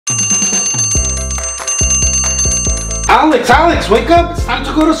Alex, wake up! It's time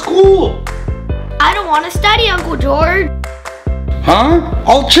to go to school! I don't want to study, Uncle George. Huh?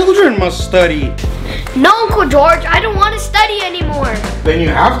 All children must study. No, Uncle George, I don't want to study anymore. Then you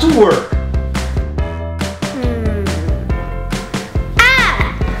have to work.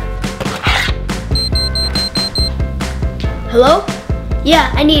 Hello?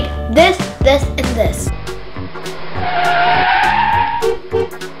 Yeah, I need this, this, and this.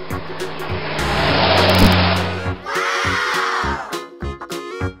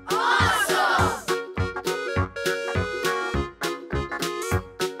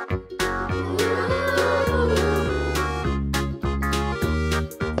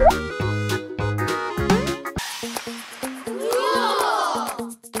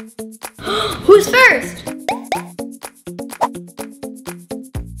 Who's first?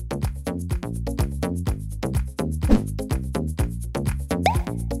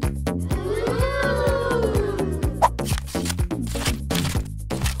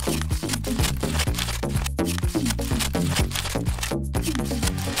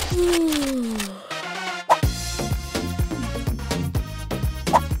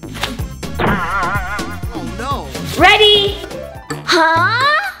 Oh no! Ready? Huh?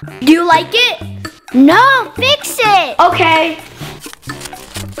 Do you like it? No, fix it. Okay.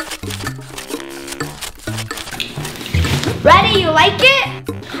 Ready? You like it?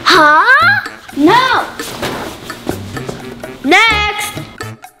 Huh? No. Next.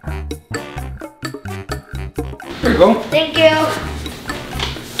 Here you go. Thank you.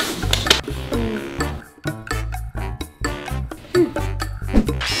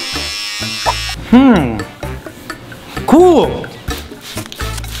 Cool.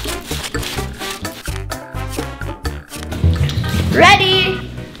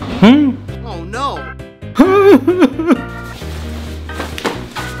 Ready? Oh no!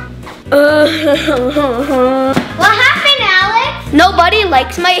 What happened, Alex? Nobody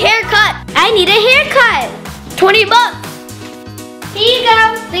likes my haircut. I need a haircut. 20 bucks. Here you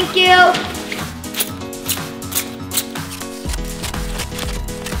go. Thank you.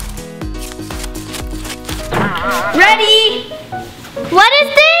 Ready? What is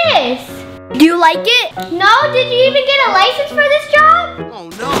this? Do you like it? No, did you even get a license for this job? Oh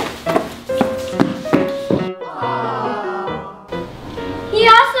no! He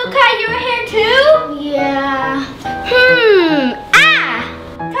also cut your hair too? Yeah. Come.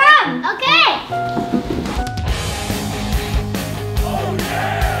 Okay.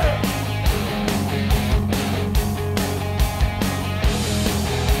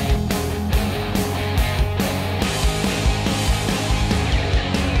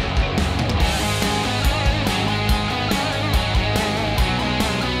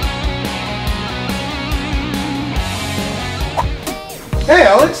 Hey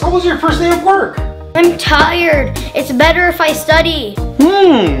Alex, how was your first day of work? I'm tired. It's better if I study.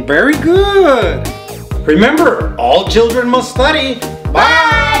 Very good. Remember, all children must study.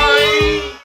 Bye.